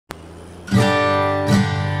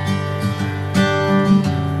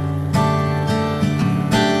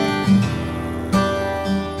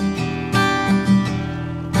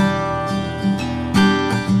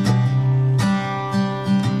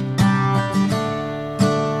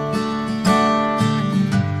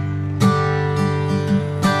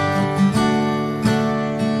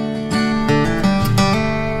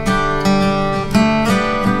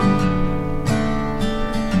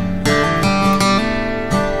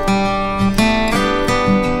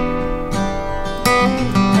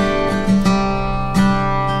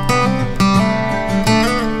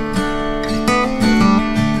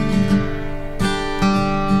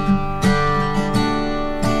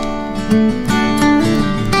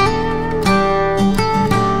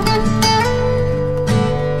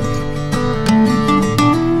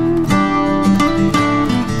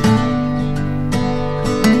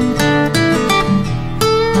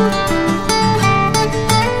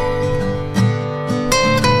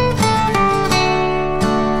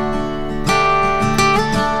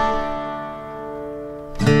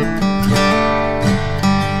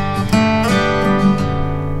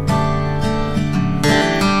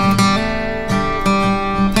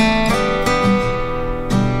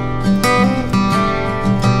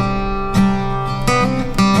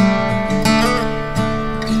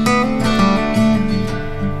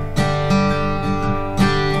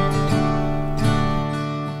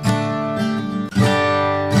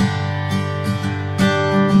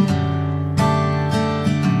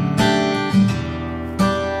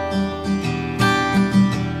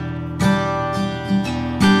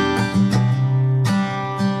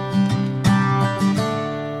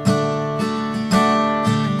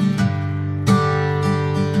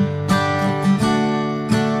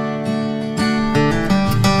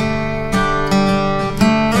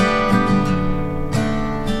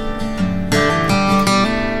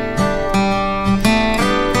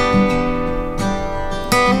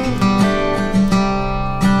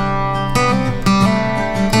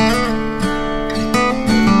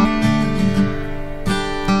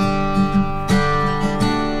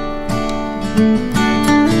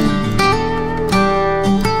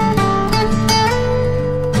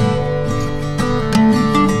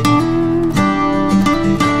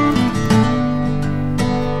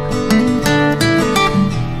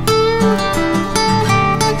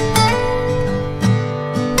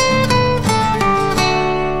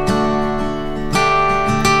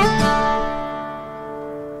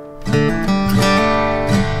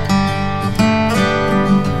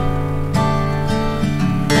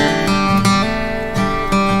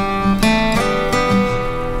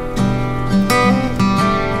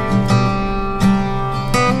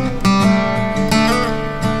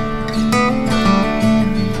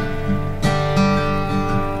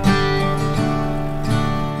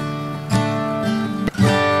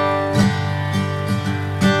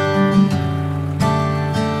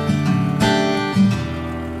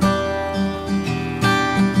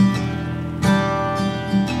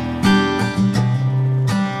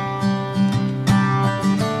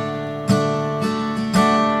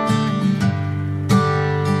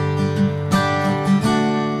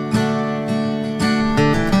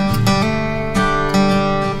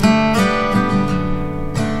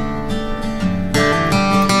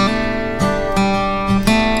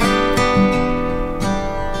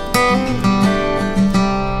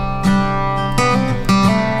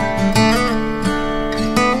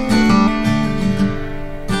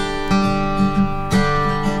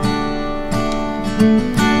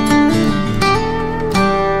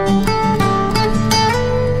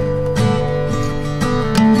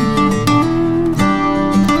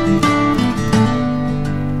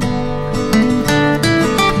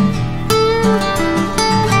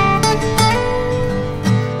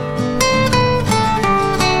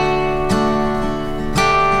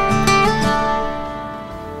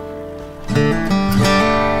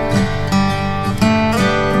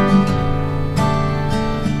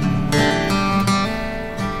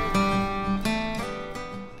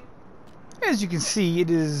As you can see, it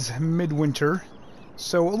is midwinter,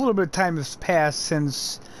 so a little bit of time has passed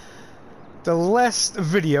since the last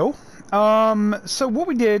video. So what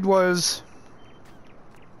we did was,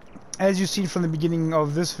 as you see from the beginning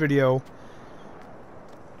of this video,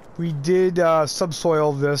 we did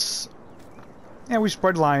subsoil this, and we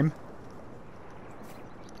spread lime.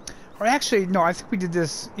 Or actually, no, I think we did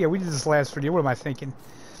this, yeah, we did this last video, what am I thinking?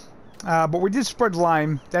 But we did spread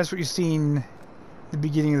lime, that's what you've seen the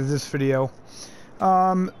beginning of this video.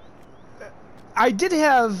 I did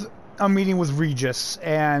have a meeting with Regis,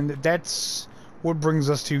 and that's what brings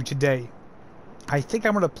us to today. I think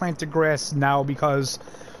I'm going to plant the grass now because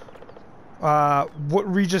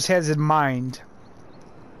what Regis has in mind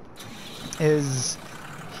is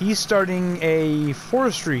he's starting a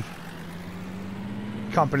forestry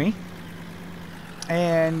company,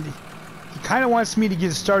 and he kind of wants me to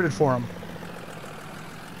get started for him.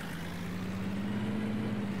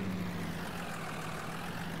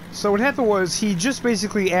 So what happened was he just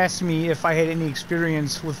basically asked me if I had any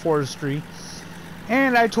experience with forestry,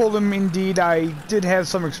 and I told him indeed I did have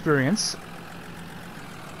some experience,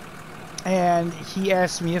 and he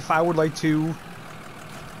asked me if I would like to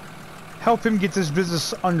help him get this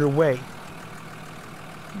business underway.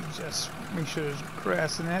 Let me just make sure there's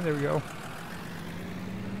grass in that. There we go.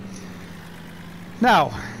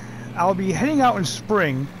 Now, I'll be heading out in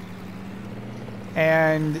spring,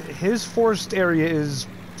 and his forest area is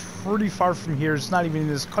pretty far from here. It's not even in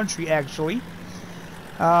this country, actually.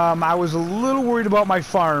 I was a little worried about my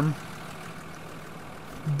farm,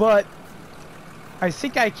 but I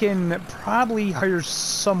think I can probably hire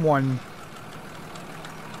someone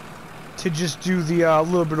to just do the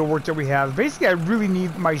little bit of work that we have. Basically, I really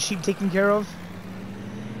need my sheep taken care of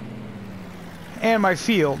and my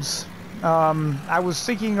fields. I was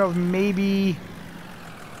thinking of maybe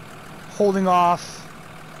holding off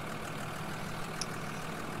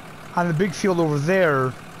on the big field over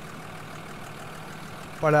there,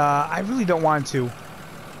 but I really don't want to.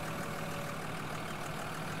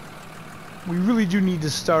 We really do need to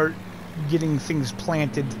start getting things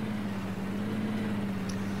planted.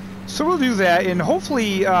 So we'll do that, and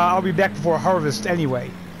hopefully I'll be back before harvest anyway.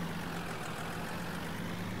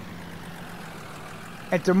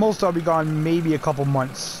 At the most, I'll be gone maybe a couple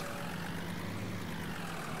months.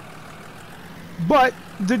 But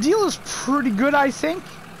the deal is pretty good, I think.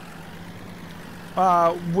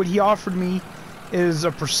 What he offered me is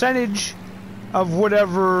a percentage of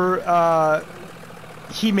whatever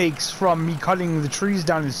he makes from me cutting the trees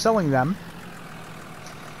down and selling them.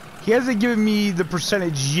 He hasn't given me the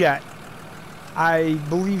percentage yet. I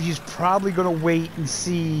believe he's probably going to wait and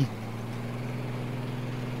see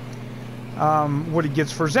what he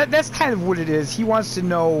gets first. That's kind of what it is. He wants to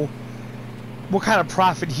know what kind of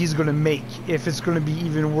profit he's going to make, if it's going to be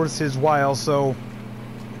even worth his while. So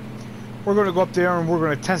we're going to go up there and we're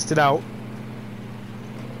going to test it out.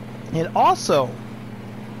 And also,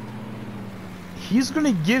 he's going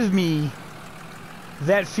to give me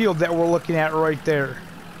that field that we're looking at right there.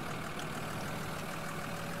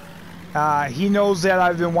 He knows that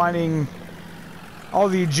I've been wanting all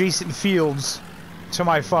the adjacent fields to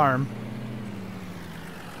my farm.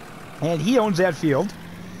 And he owns that field.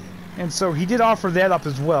 And so he did offer that up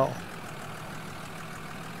as well.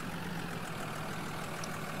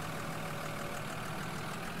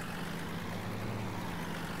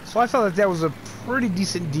 So I thought that that was a pretty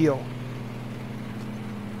decent deal.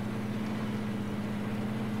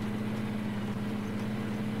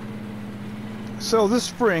 So this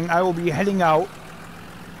spring I will be heading out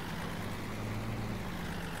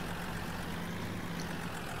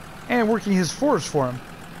and working his forest for him.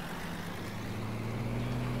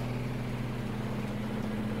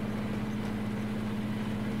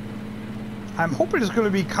 I'm hoping it's going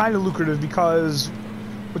to be kind of lucrative, because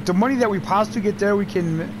with the money that we possibly get there, we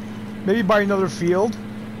can maybe buy another field,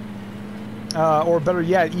 or better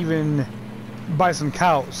yet, even buy some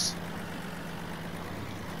cows.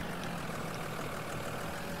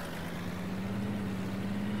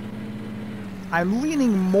 I'm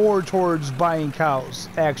leaning more towards buying cows,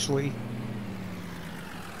 actually.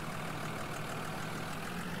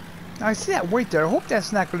 I see that weight there. I hope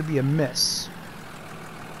that's not going to be a miss.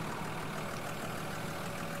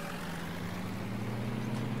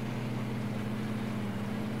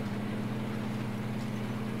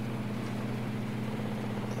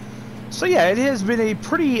 So yeah, it has been a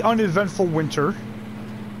pretty uneventful winter,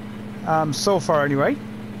 so far anyway.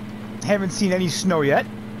 Haven't seen any snow yet.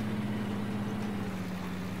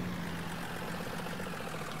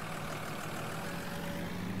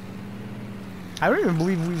 I don't even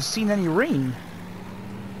believe we've seen any rain.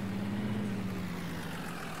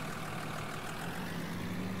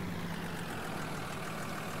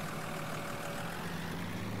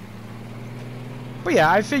 But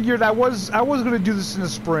yeah, I figured I was going to do this in the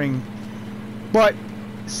spring. But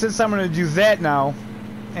since I'm going to do that now,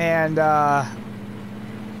 and I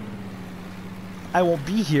won't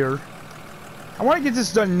be here, I want to get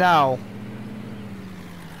this done now,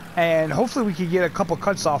 and hopefully we can get a couple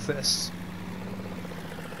cuts off this.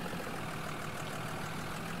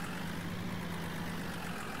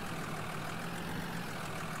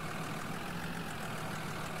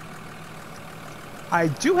 I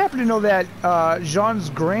do happen to know that Jean's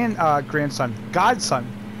godson,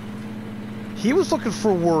 he was looking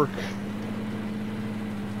for work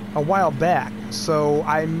a while back, so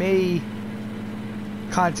I may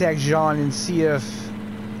contact Jean and see if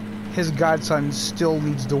his godson still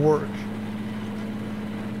needs to work.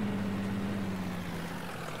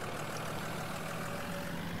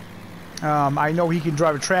 I know he can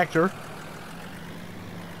drive a tractor.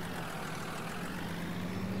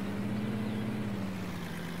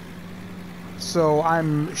 So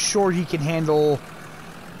I'm sure he can handle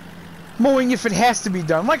mowing if it has to be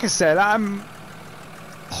done. Like I said, I'm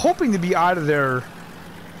hoping to be out of there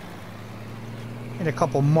in a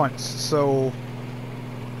couple months, so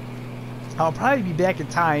I'll probably be back in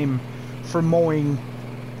time for mowing,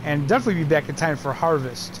 and definitely be back in time for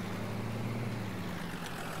harvest.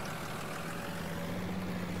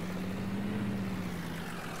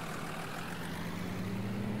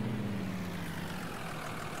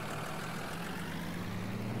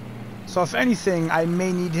 So if anything, I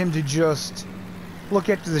may need him to just look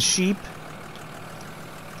after the sheep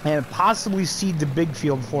and possibly seed the big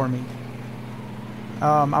field for me.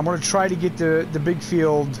 I'm going to try to get the big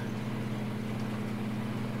field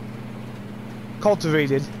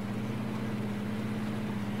cultivated,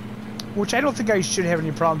 which I don't think I should have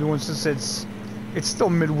any problem doing, since it's still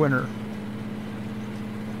midwinter.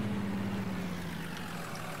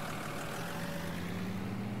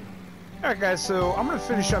 Alright guys, so I'm going to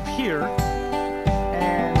finish up here,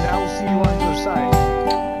 and I will see you on the other side.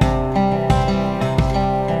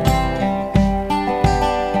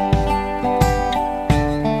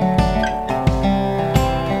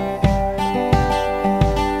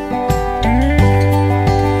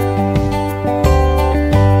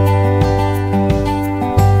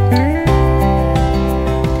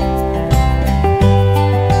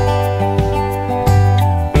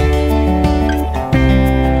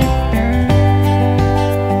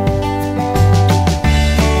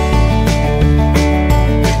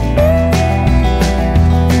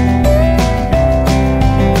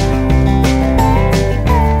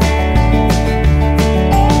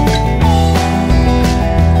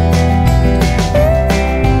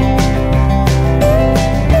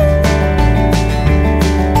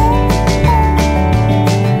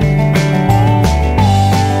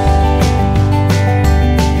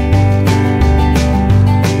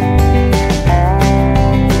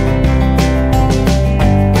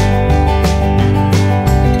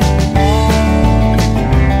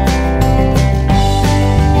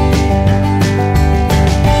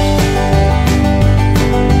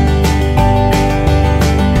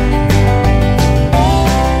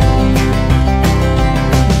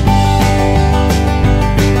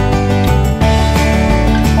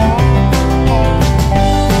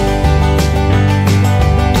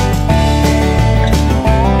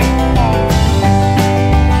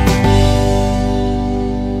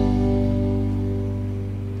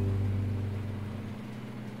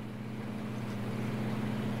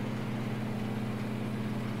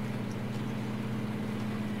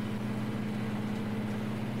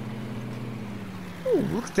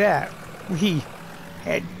 look at that. We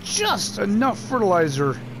had just enough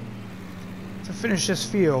fertilizer to finish this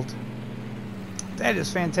field. That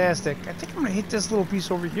is fantastic. I think I'm going to hit this little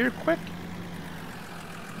piece over here quick.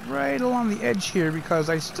 Right along the edge here, because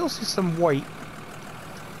I still see some white.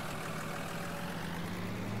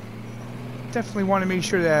 Definitely want to make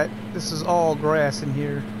sure that this is all grass in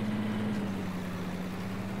here.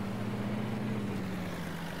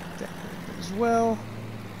 That as well.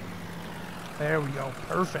 There we go.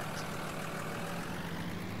 Perfect.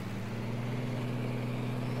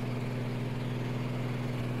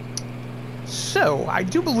 So, I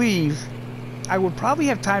do believe I would probably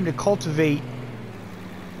have time to cultivate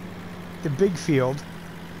the big field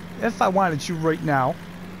if I wanted to right now.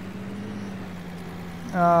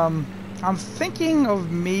 I'm thinking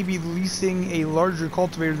of maybe leasing a larger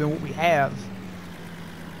cultivator than what we have.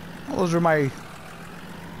 Well, those are my...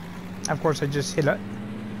 Of course, I just hit it.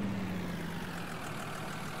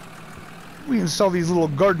 We install these little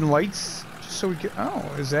garden lights just so we can...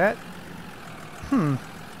 Oh, is that... We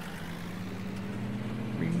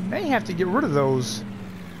may have to get rid of those.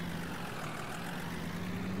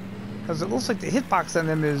 Because it looks like the hitbox on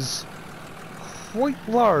them is quite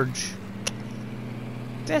large.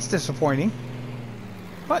 That's disappointing.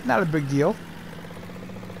 But not a big deal.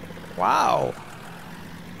 Wow.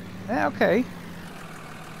 Yeah, okay.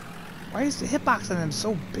 Why is the hitbox on them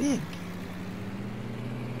so big?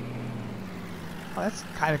 Oh, that's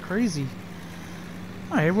kind of crazy.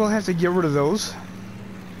 Alright, we'll have to get rid of those.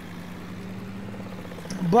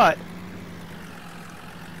 But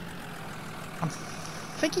I'm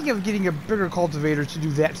thinking of getting a bigger cultivator to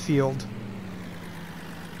do that field.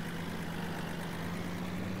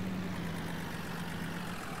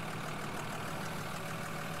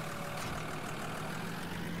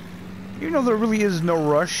 Even though there really is no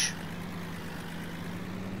rush,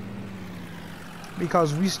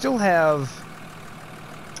 because we still have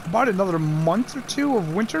about another month or two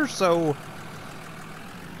of winter, so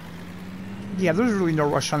yeah, there's really no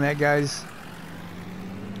rush on that, guys.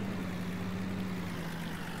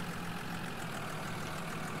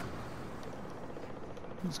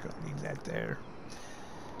 I'm just gonna leave that there.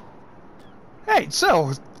 Hey,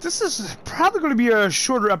 so this is probably going to be a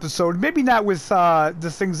shorter episode. Maybe not with the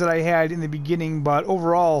things that I had in the beginning, but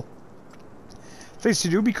overall, things to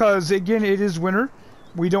do, because again, it is winter.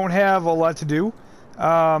 We don't have a lot to do.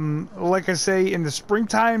 Like I say, in the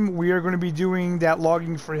springtime, we are going to be doing that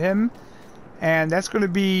logging for him. And that's going to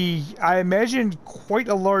be, I imagine, quite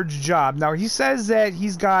a large job. Now, he says that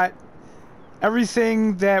he's got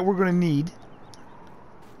everything that we're going to need.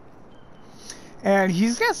 And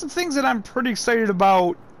he's got some things that I'm pretty excited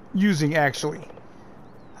about using, actually.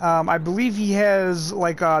 I believe he has,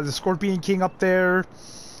 like, the Scorpion King up there.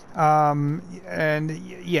 And,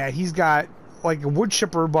 yeah, he's got, like, a wood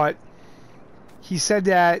chipper, but he said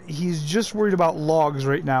that he's just worried about logs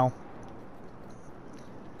right now.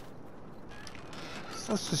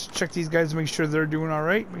 So let's just check these guys to make sure they're doing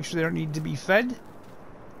alright. Make sure they don't need to be fed.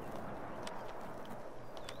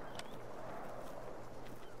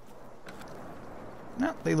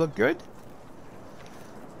 No, they look good.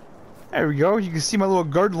 There we go. You can see my little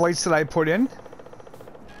garden lights that I put in.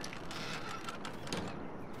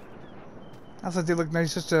 I thought they looked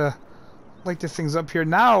nice just to light the things up here.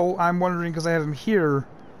 Now, I'm wondering, because I have them here,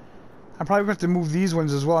 I'm probably going to have to move these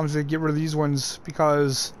ones as well. I'm just going to get rid of these ones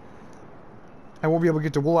because I won't be able to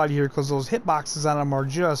get the wool out of here because those hitboxes on them are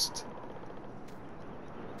just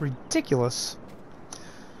ridiculous.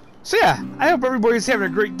 So yeah, I hope everybody's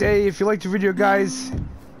having a great day. If you liked the video, guys,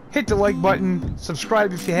 hit the like button,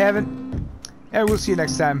 subscribe if you haven't, and we'll see you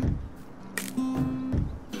next time.